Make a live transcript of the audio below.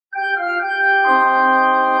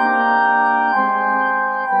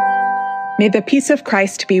May the peace of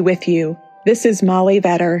Christ be with you. This is Molly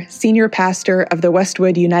Vetter, Senior Pastor of the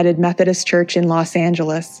Westwood United Methodist Church in Los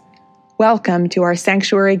Angeles. Welcome to our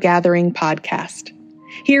Sanctuary Gathering podcast.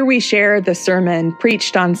 Here we share the sermon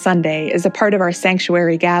preached on Sunday as a part of our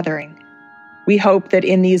Sanctuary Gathering. We hope that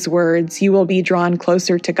in these words you will be drawn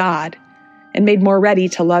closer to God and made more ready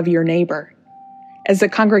to love your neighbor. As a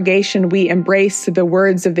congregation, we embrace the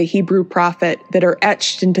words of the Hebrew prophet that are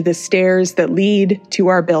etched into the stairs that lead to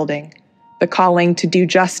our building, the calling to do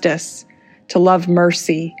justice, to love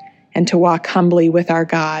mercy, and to walk humbly with our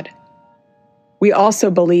God. We also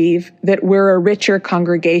believe that we're a richer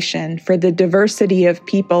congregation for the diversity of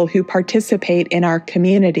people who participate in our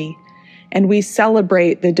community, and we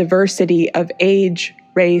celebrate the diversity of age,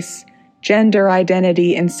 race, gender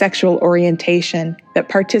identity, and sexual orientation that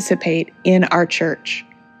participate in our church.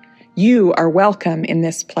 You are welcome in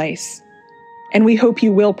this place, and we hope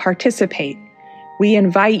you will participate. We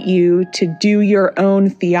invite you to do your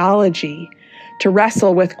own theology, to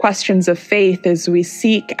wrestle with questions of faith as we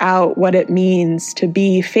seek out what it means to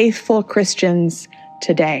be faithful Christians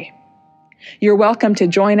today. You're welcome to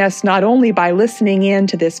join us not only by listening in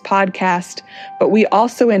to this podcast, but we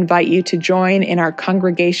also invite you to join in our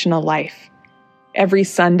congregational life. Every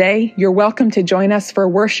Sunday, you're welcome to join us for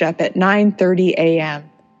worship at 9:30 a.m.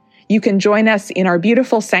 You can join us in our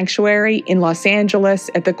beautiful sanctuary in Los Angeles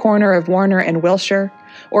at the corner of Warner and Wilshire,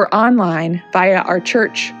 or online via our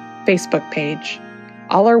church Facebook page.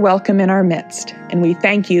 All are welcome in our midst, and we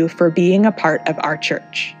thank you for being a part of our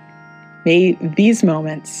church. May these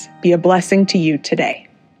moments be a blessing to you today.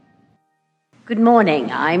 Good morning.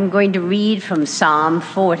 I'm going to read from Psalm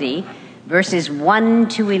 40, verses 1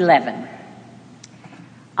 to 11.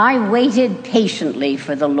 I waited patiently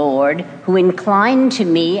for the Lord, who inclined to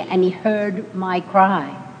me, and he heard my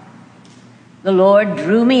cry. The Lord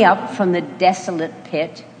drew me up from the desolate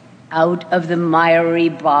pit, out of the miry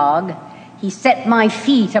bog. He set my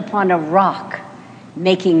feet upon a rock,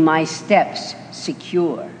 making my steps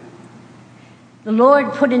secure. The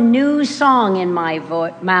Lord put a new song in my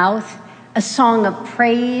mouth, a song of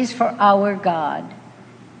praise for our God.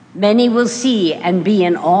 Many will see and be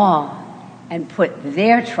in awe, and put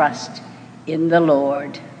their trust in the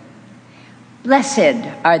Lord. Blessed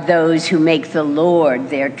are those who make the Lord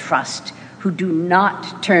their trust, who do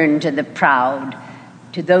not turn to the proud,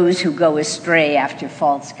 to those who go astray after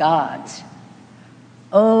false gods.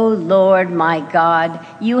 O Lord my God,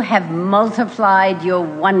 you have multiplied your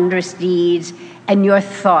wondrous deeds and your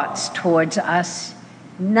thoughts towards us.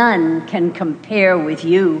 None can compare with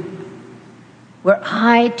you. Were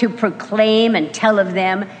I to proclaim and tell of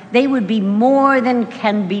them, they would be more than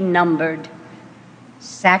can be numbered.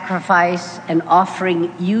 Sacrifice and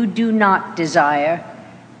offering you do not desire,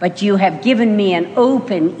 but you have given me an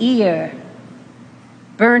open ear.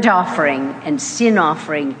 Burnt offering and sin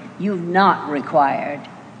offering you've not required.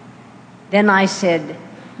 Then I said,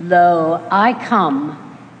 Lo, I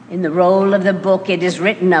come. In the roll of the book it is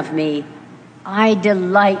written of me, I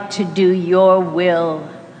delight to do your will,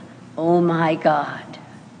 O my God.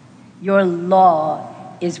 Your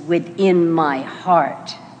law is within my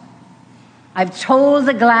heart. I've told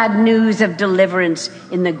the glad news of deliverance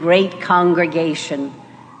in the great congregation.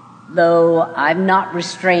 Lo, I've not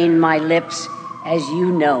restrained my lips, as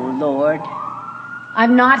you know, Lord. I've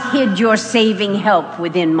not hid your saving help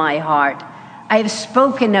within my heart. I have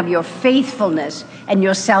spoken of your faithfulness and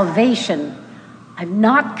your salvation. I've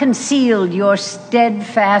not concealed your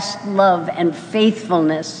steadfast love and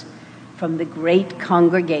faithfulness from the great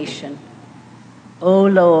congregation. O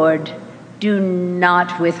Lord, do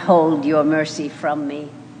not withhold your mercy from me.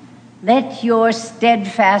 Let your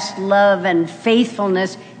steadfast love and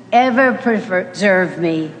faithfulness ever preserve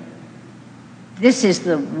me. This is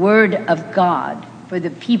the word of God for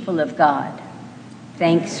the people of God.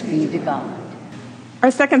 Thanks be to God.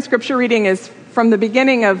 Our second scripture reading is from the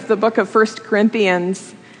beginning of the book of 1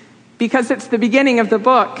 Corinthians. Because it's the beginning of the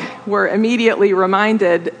book, we're immediately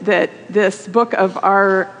reminded that this book of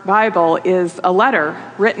our Bible is a letter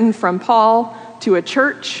written from Paul to a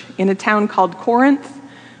church in a town called Corinth,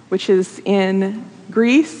 which is in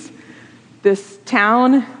Greece. This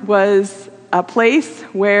town was a place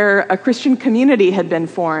where a Christian community had been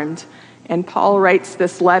formed, and Paul writes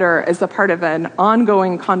this letter as a part of an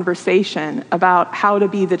ongoing conversation about how to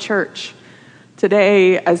be the church.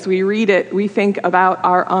 Today, as we read it, we think about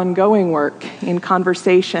our ongoing work in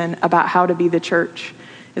conversation about how to be the church.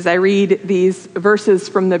 As I read these verses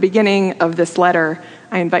from the beginning of this letter,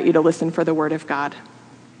 I invite you to listen for the word of God.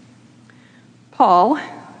 Paul,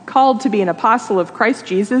 called to be an apostle of Christ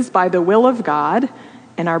Jesus by the will of God,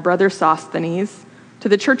 and our brother Sosthenes, to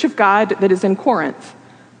the church of God that is in Corinth,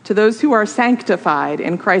 to those who are sanctified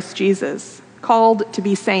in Christ Jesus, called to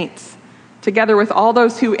be saints, together with all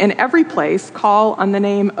those who in every place call on the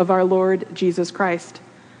name of our Lord Jesus Christ,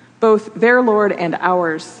 both their Lord and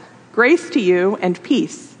ours. Grace to you and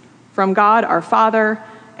peace from God our Father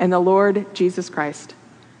and the Lord Jesus Christ.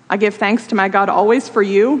 I give thanks to my God always for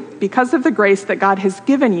you because of the grace that God has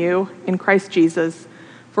given you in Christ Jesus.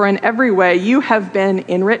 For in every way you have been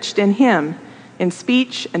enriched in him, in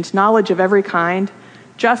speech and knowledge of every kind,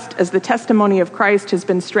 just as the testimony of Christ has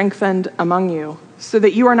been strengthened among you, so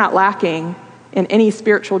that you are not lacking in any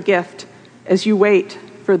spiritual gift as you wait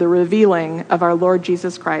for the revealing of our Lord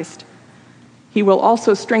Jesus Christ. He will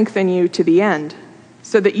also strengthen you to the end,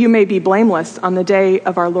 so that you may be blameless on the day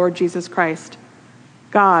of our Lord Jesus Christ.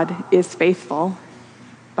 God is faithful.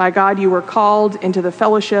 By God you were called into the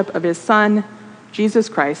fellowship of his Son, Jesus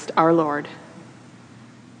Christ our Lord.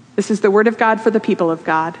 This is the word of God for the people of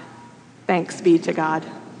God. Thanks be to God.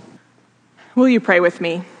 Will you pray with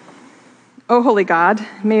me? O holy God,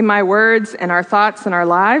 may my words and our thoughts and our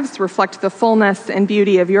lives reflect the fullness and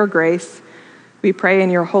beauty of your grace. We pray in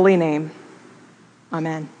your holy name.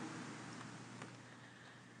 Amen.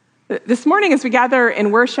 This morning as we gather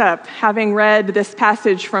in worship, having read this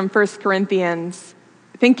passage from 1 Corinthians,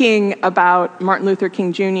 thinking about Martin Luther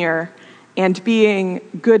King Jr. and being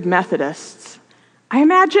good Methodists, I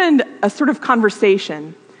imagined a sort of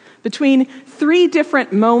conversation between three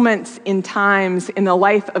different moments in times in the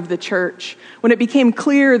life of the church when it became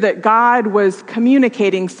clear that God was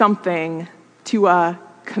communicating something to a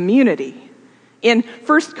community. In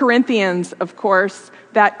 1 Corinthians, of course,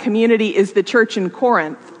 that community is the church in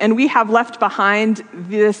Corinth, and we have left behind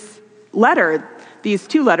this letter, these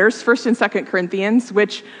two letters, 1 and 2 Corinthians,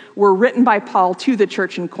 which were written by Paul to the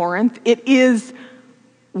church in Corinth. It is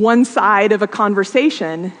one side of a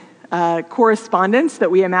conversation, correspondence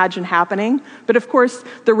that we imagine happening. But of course,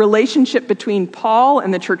 the relationship between Paul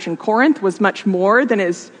and the church in Corinth was much more than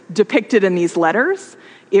is depicted in these letters.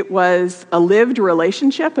 It was a lived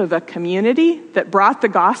relationship of a community that brought the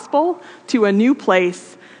gospel to a new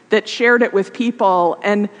place, that shared it with people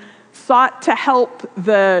and sought to help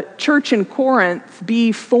the church in Corinth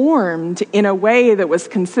be formed in a way that was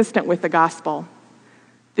consistent with the gospel.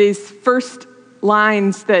 These first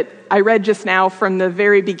lines that I read just now from the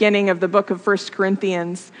very beginning of the book of 1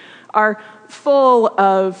 Corinthians are full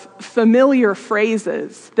of familiar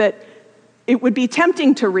phrases that it would be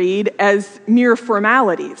tempting to read as mere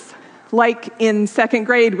formalities, like in second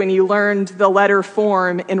grade when you learned the letter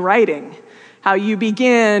form in writing, how you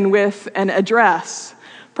begin with an address.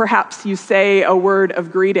 Perhaps you say a word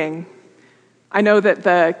of greeting. I know that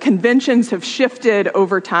the conventions have shifted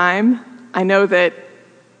over time. I know that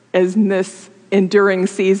as in this enduring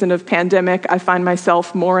season of pandemic, I find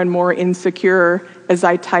myself more and more insecure as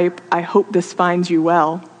I type, "I hope this finds you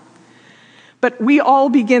well." But we all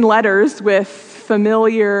begin letters with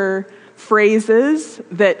familiar phrases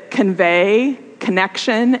that convey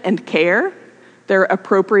connection and care. They're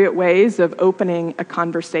appropriate ways of opening a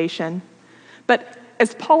conversation. But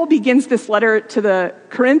as Paul begins this letter to the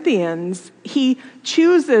Corinthians, he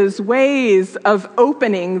chooses ways of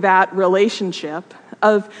opening that relationship,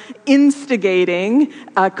 of instigating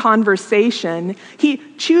a conversation. He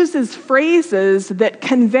chooses phrases that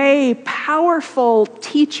convey powerful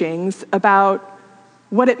teachings about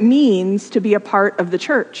what it means to be a part of the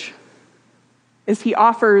church. As he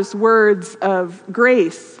offers words of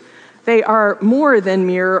grace, they are more than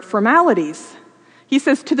mere formalities. He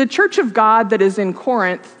says, to the church of God that is in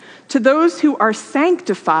Corinth, to those who are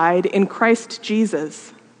sanctified in Christ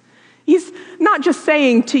Jesus. He's not just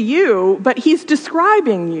saying to you, but he's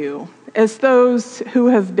describing you as those who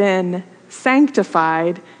have been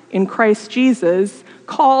sanctified in Christ Jesus,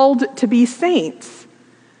 called to be saints,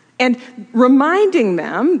 and reminding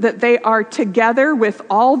them that they are together with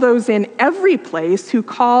all those in every place who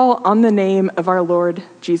call on the name of our Lord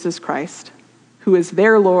Jesus Christ, who is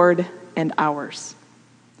their Lord and ours.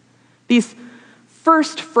 These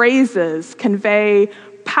first phrases convey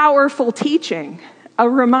powerful teaching, a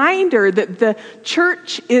reminder that the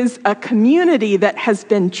church is a community that has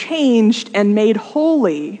been changed and made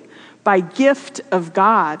holy by gift of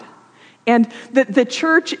God, and that the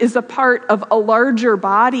church is a part of a larger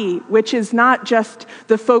body, which is not just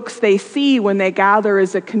the folks they see when they gather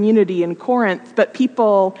as a community in Corinth, but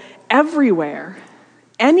people everywhere,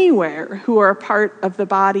 anywhere who are a part of the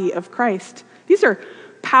body of Christ. These are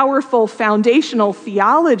powerful foundational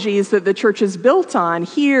theologies that the church is built on,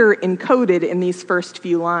 here encoded in these first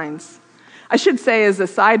few lines. I should say as a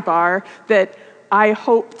sidebar that I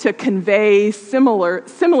hope to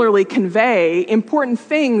similarly convey important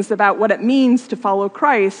things about what it means to follow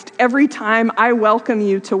Christ every time I welcome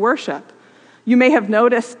you to worship. You may have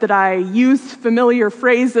noticed that I use familiar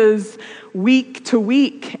phrases week to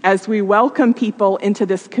week as we welcome people into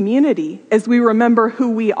this community, as we remember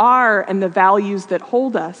who we are and the values that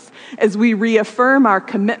hold us, as we reaffirm our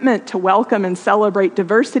commitment to welcome and celebrate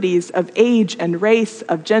diversities of age and race,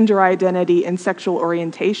 of gender identity and sexual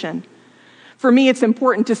orientation. For me, it's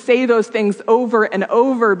important to say those things over and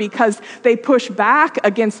over because they push back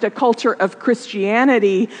against a culture of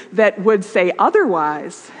Christianity that would say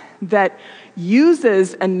otherwise, that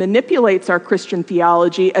uses and manipulates our Christian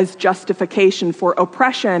theology as justification for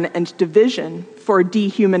oppression and division, for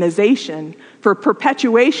dehumanization, for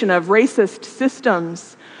perpetuation of racist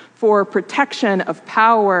systems, for protection of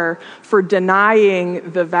power, for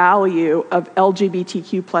denying the value of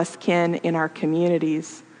LGBTQ plus kin in our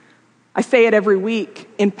communities. I say it every week,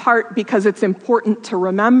 in part because it's important to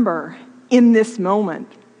remember in this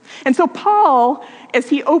moment. And so Paul, as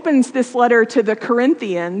he opens this letter to the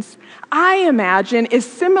Corinthians, I imagine is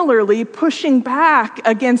similarly pushing back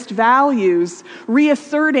against values,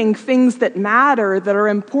 reasserting things that matter, that are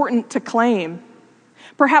important to claim.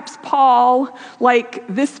 Perhaps Paul, like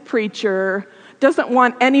this preacher, doesn't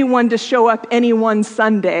want anyone to show up any one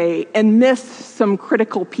Sunday and miss some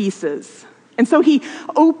critical pieces. And so he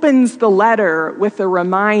opens the letter with a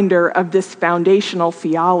reminder of this foundational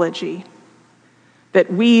theology,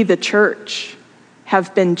 that we, the church,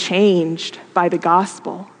 have been changed by the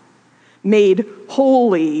gospel, made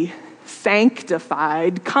holy,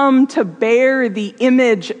 sanctified, come to bear the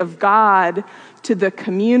image of God to the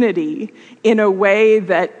community in a way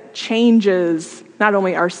that changes not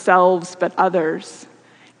only ourselves but others.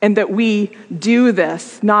 And that we do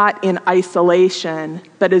this not in isolation,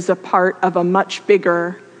 but as a part of a much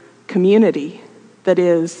bigger community that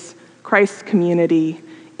is Christ's community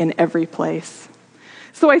in every place.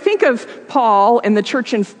 So I think of Paul and the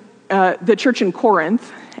church in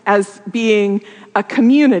Corinth as being a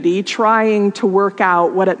community trying to work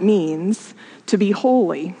out what it means to be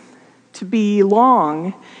holy, to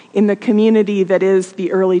belong in the community that is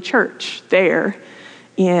the early church there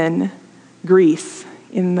in Greece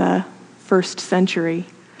in the first century.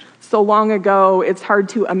 So long ago, it's hard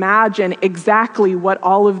to imagine exactly what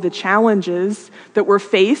all of the challenges that were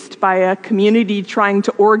faced by a community trying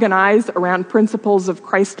to organize around principles of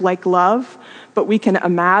Christ-like love, but we can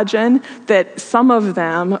imagine that some of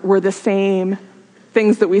them were the same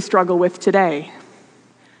things that we struggle with today,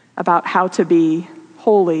 about how to be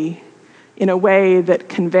holy in a way that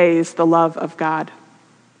conveys the love of God.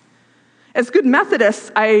 As good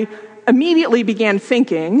Methodists, I immediately began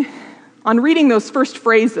thinking, on reading those first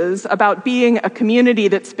phrases about being a community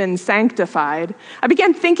that's been sanctified, I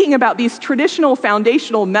began thinking about these traditional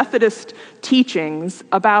foundational Methodist teachings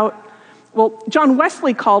about, well, John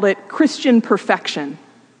Wesley called it Christian perfection,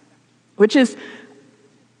 which is,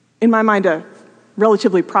 in my mind, a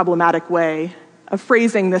relatively problematic way of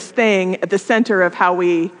phrasing this thing at the center of how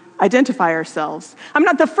we identify ourselves. I'm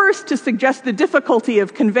not the first to suggest the difficulty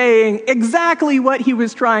of conveying exactly what he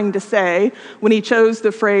was trying to say when he chose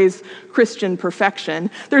the phrase Christian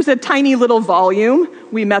perfection. There's a tiny little volume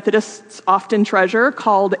we Methodists often treasure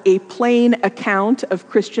called A Plain Account of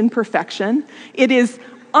Christian Perfection. It is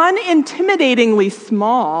unintimidatingly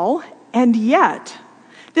small, and yet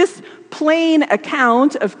this plain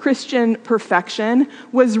account of Christian perfection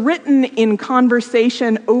was written in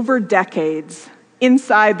conversation over decades.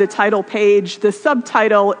 Inside the title page, the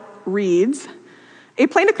subtitle reads, A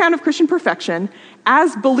Plain Account of Christian Perfection,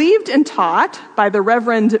 as believed and taught by the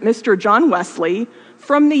Reverend Mr. John Wesley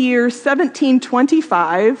from the year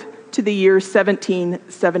 1725 to the year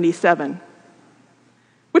 1777.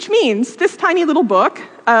 Which means this tiny little book,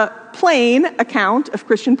 A Plain Account of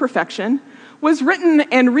Christian Perfection, was written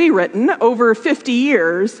and rewritten over 50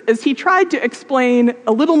 years as he tried to explain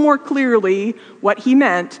a little more clearly what he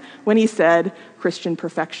meant when he said Christian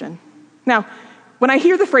perfection. Now, when I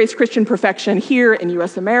hear the phrase Christian perfection here in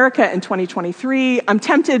U.S. America in 2023, I'm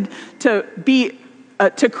tempted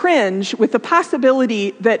to cringe with the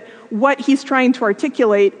possibility that what he's trying to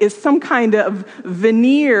articulate is some kind of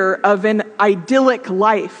veneer of an idyllic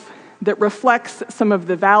life that reflects some of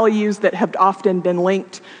the values that have often been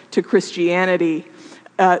linked to Christianity,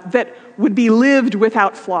 that would be lived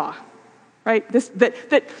without flaw, right?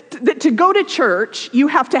 That to go to church, you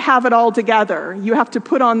have to have it all together. You have to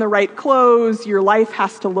put on the right clothes. Your life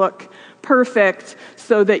has to look perfect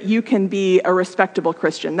so that you can be a respectable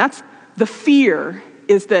Christian. That's the fear,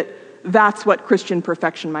 is that that's what Christian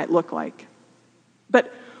perfection might look like.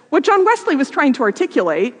 But What John Wesley was trying to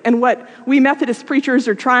articulate, and what we Methodist preachers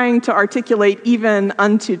are trying to articulate even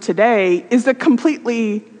unto today, is a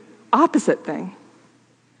completely opposite thing.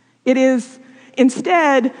 It is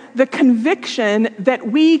instead the conviction that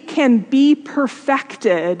we can be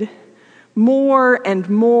perfected more and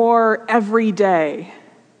more every day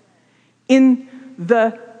in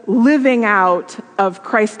the living out of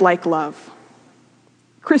Christ-like love.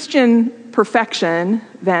 Christian perfection,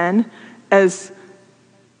 then, as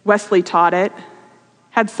Wesley taught it,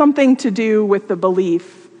 had something to do with the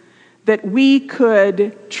belief that we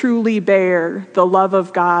could truly bear the love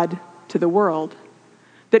of God to the world,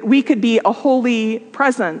 that we could be a holy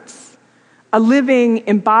presence, a living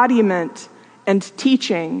embodiment and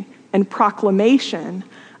teaching and proclamation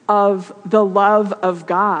of the love of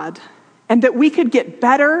God, and that we could get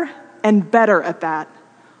better and better at that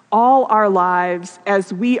all our lives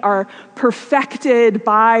as we are perfected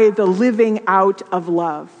by the living out of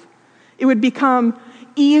love. It would become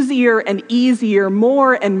easier and easier.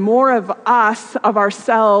 More and more of us, of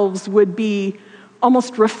ourselves, would be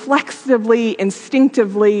almost reflexively,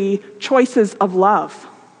 instinctively choices of love.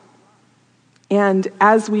 And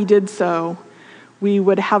as we did so, we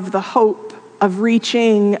would have the hope of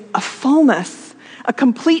reaching a fullness, a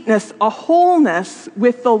completeness, a wholeness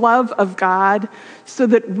with the love of God, so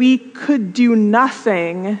that we could do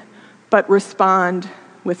nothing but respond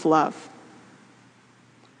with love.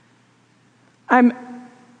 I'm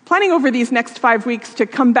planning over these next 5 weeks to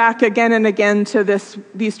come back again and again to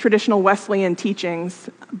these traditional Wesleyan teachings.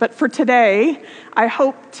 But for today, I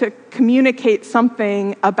hope to communicate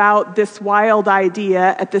something about this wild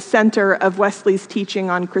idea at the center of Wesley's teaching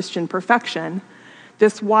on Christian perfection.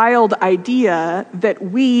 This wild idea that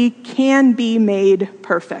we can be made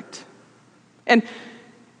perfect. And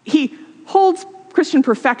he holds Christian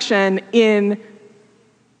perfection in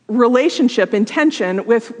relationship, in tension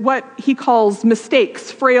with what he calls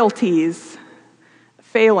mistakes, frailties,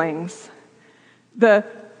 failings. The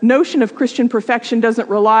notion of Christian perfection doesn't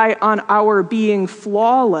rely on our being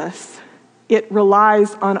flawless. It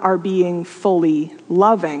relies on our being fully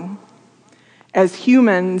loving. As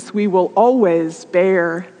humans, we will always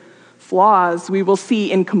bear flaws. We will see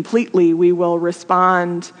incompletely. We will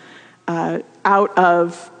respond out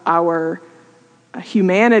of our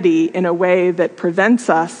humanity in a way that prevents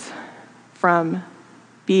us from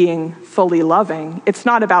being fully loving. It's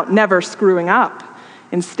not about never screwing up.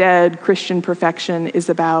 Instead, Christian perfection is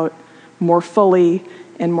about more fully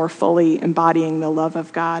embodying the love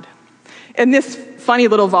of God. In this funny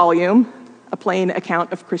little volume, A Plain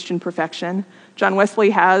Account of Christian Perfection, John Wesley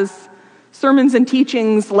has sermons and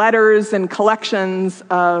teachings, letters, and collections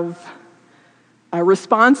of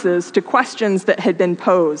responses to questions that had been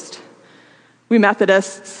posed. We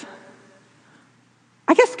Methodists,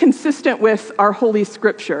 I guess consistent with our Holy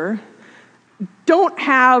Scripture, don't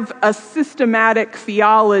have a systematic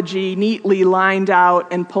theology neatly lined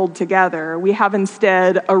out and pulled together. We have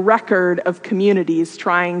instead a record of communities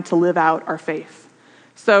trying to live out our faith.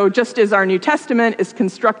 So just as our New Testament is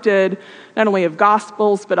constructed not only of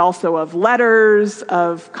gospels, but also of letters,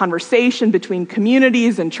 of conversation between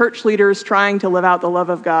communities and church leaders trying to live out the love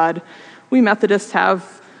of God, we Methodists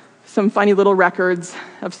have some funny little records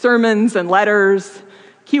of sermons and letters,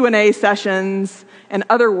 Q&A sessions, and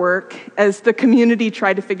other work as the community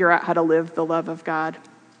tried to figure out how to live the love of God.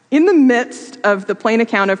 In the midst of the plain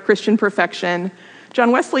account of Christian perfection,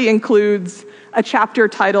 John Wesley includes a chapter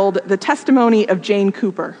titled The Testimony of Jane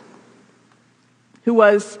Cooper, who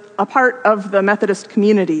was a part of the Methodist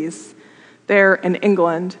communities there in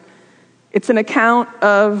England. It's an account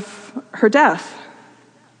of her death,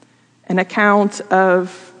 an account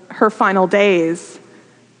of her final days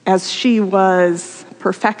as she was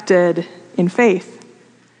perfected in faith.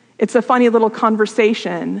 It's a funny little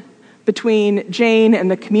conversation between Jane and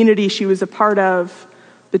the community she was a part of,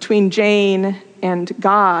 between Jane and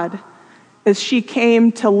God, as she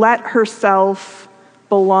came to let herself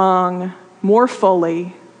belong more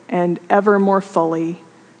fully and ever more fully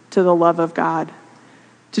to the love of God,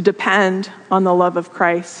 to depend on the love of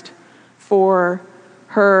Christ for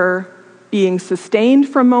her being sustained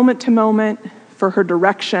from moment to moment, for her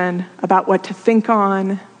direction about what to think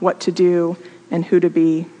on, what to do, and who to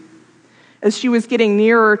be. As she was getting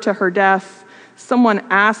nearer to her death, someone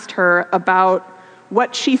asked her about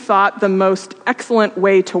what she thought the most excellent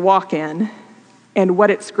way to walk in and what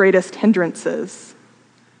its greatest hindrances.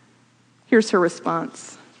 Here's her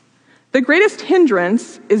response. The greatest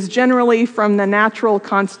hindrance is generally from the natural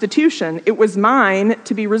constitution. It was mine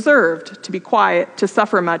to be reserved, to be quiet, to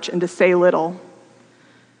suffer much, and to say little.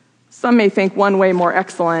 Some may think one way more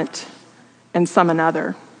excellent, and some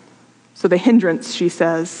another. So the hindrance, she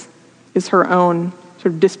says, is her own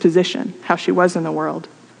sort of disposition, how she was in the world.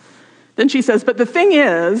 Then she says, but the thing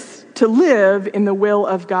is to live in the will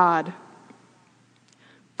of God.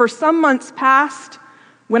 For some months past,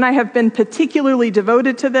 when I have been particularly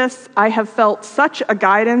devoted to this, I have felt such a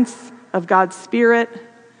guidance of God's Spirit,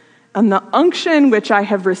 and the unction which I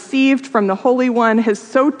have received from the Holy One has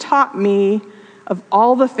so taught me of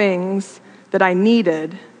all the things that I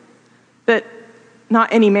needed that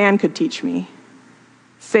not any man could teach me,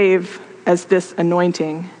 save as this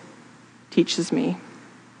anointing teaches me.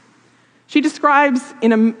 She describes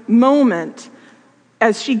in a moment,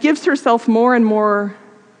 as she gives herself more and more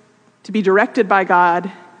to be directed by God,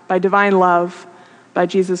 by divine love, by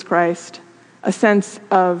Jesus Christ, a sense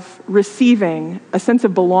of receiving, a sense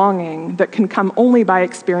of belonging that can come only by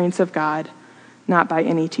experience of God, not by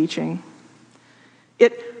any teaching.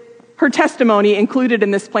 Her testimony, included in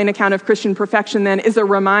this plain account of Christian perfection, then, is a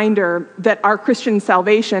reminder that our Christian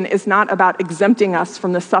salvation is not about exempting us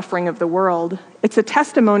from the suffering of the world. It's a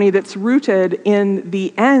testimony that's rooted in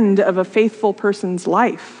the end of a faithful person's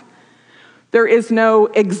life. There is no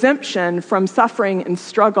exemption from suffering and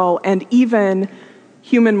struggle and even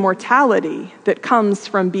human mortality that comes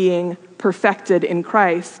from being perfected in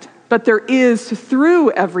Christ. But there is,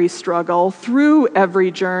 through every struggle, through every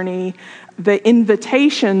journey, the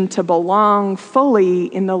invitation to belong fully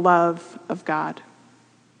in the love of God.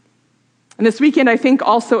 And this weekend, I think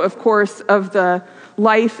also, of course, of the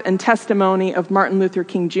life and testimony of Martin Luther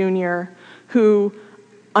King Jr., who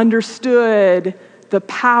understood the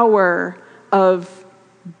power of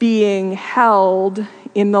being held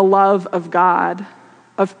in the love of God,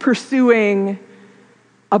 of pursuing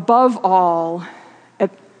above all,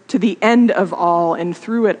 to the end of all and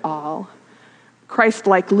through it all,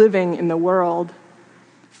 Christ-like living in the world,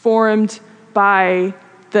 formed by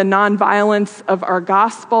the nonviolence of our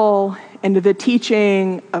gospel and the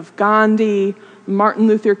teaching of Gandhi. Martin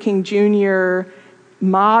Luther King Jr.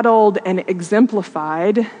 modeled and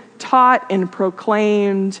exemplified, taught and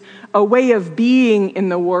proclaimed a way of being in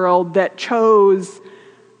the world that chose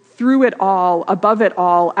through it all, above it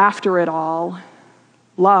all, after it all,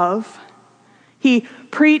 love. He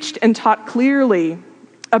preached and taught clearly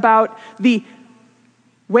about the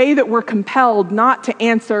way that we're compelled not to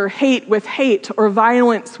answer hate with hate or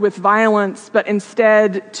violence with violence, but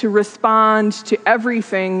instead to respond to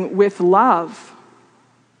everything with love.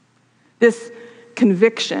 This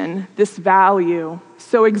conviction, this value,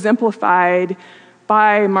 so exemplified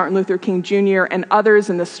by Martin Luther King Jr. and others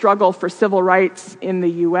in the struggle for civil rights in the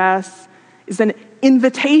U.S., is an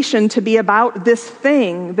invitation to be about this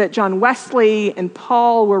thing that John Wesley and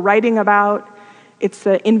Paul were writing about. It's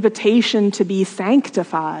the invitation to be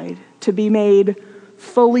sanctified, to be made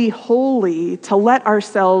fully holy, to let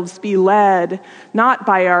ourselves be led, not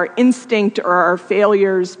by our instinct or our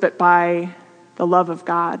failures, but by the love of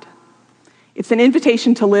God. It's an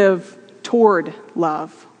invitation to live toward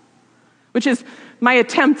love, which is my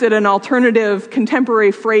attempt at an alternative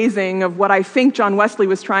contemporary phrasing of what I think John Wesley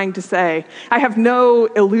was trying to say. I have no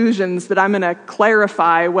illusions that I'm going to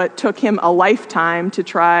clarify what took him a lifetime to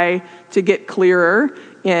try to get clearer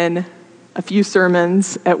in a few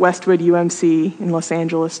sermons at Westwood UMC in Los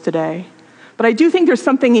Angeles today. But I do think there's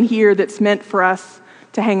something in here that's meant for us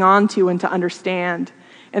to hang on to and to understand,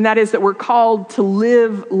 and that is that we're called to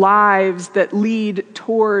live lives that lead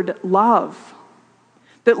toward love.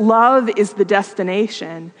 That love is the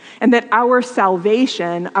destination, and that our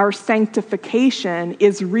salvation, our sanctification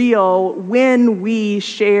is real when we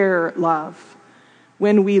share love,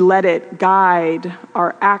 when we let it guide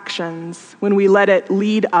our actions, when we let it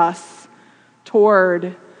lead us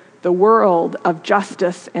toward the world of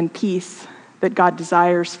justice and peace that God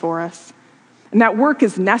desires for us. And that work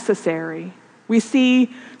is necessary. We see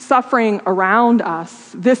suffering around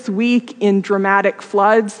us this week in dramatic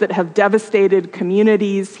floods that have devastated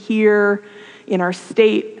communities here in our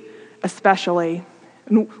state especially.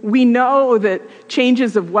 And we know that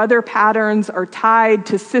changes of weather patterns are tied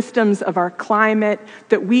to systems of our climate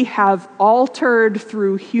that we have altered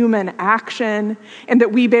through human action, and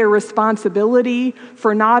that we bear responsibility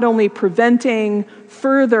for not only preventing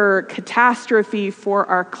further catastrophe for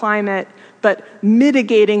our climate, but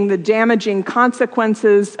mitigating the damaging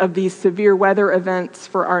consequences of these severe weather events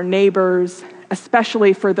for our neighbors,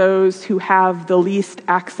 especially for those who have the least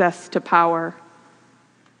access to power.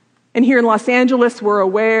 And here in Los Angeles, we're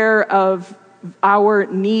aware of our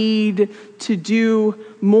need to do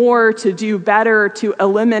more, to do better, to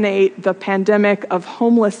eliminate the pandemic of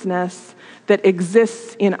homelessness that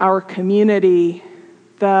exists in our community.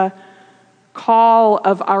 The call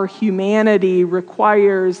of our humanity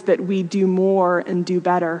requires that we do more and do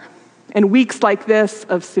better. And weeks like this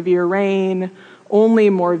of severe rain only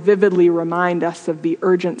more vividly remind us of the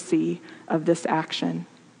urgency of this action.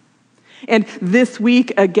 And this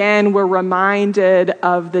week, again, we're reminded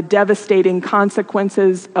of the devastating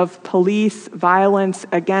consequences of police violence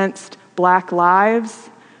against Black lives.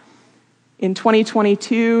 In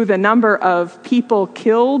 2022, the number of people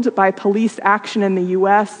killed by police action in the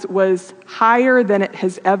U.S. was higher than it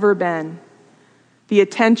has ever been. The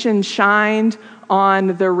attention shined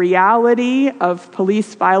on the reality of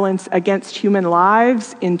police violence against human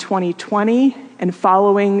lives in 2020 and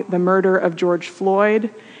following the murder of George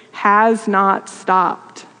Floyd has not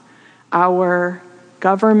stopped our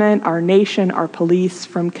government, our nation, our police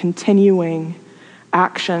from continuing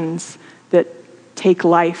actions that take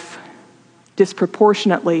life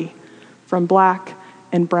disproportionately from Black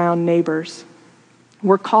and brown neighbors.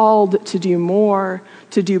 We're called to do more,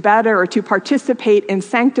 to do better, or to participate in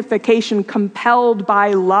sanctification compelled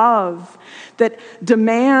by love that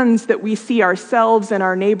demands that we see ourselves and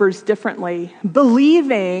our neighbors differently,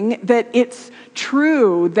 believing that it's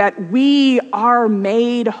true that we are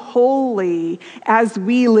made holy as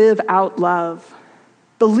we live out love,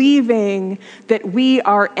 believing that we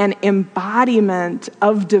are an embodiment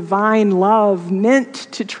of divine love meant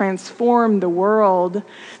to transform the world,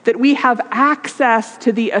 that we have access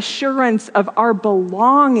to the assurance of our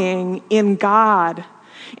belonging in God,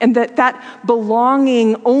 and that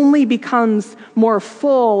belonging only becomes more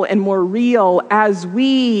full and more real as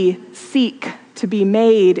we seek to be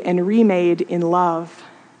made and remade in love.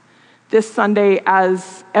 This Sunday,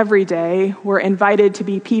 as every day, we're invited to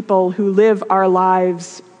be people who live our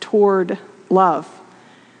lives toward love,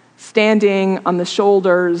 standing on the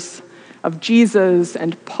shoulders of Jesus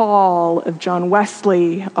and Paul, of John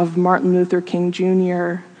Wesley, of Martin Luther King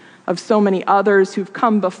Jr., of so many others who've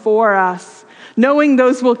come before us, knowing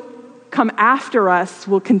those will come after us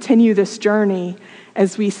will continue this journey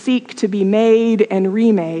as we seek to be made and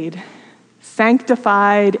remade,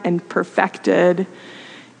 sanctified and perfected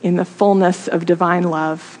in the fullness of divine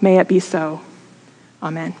love. May it be so.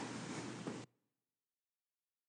 Amen.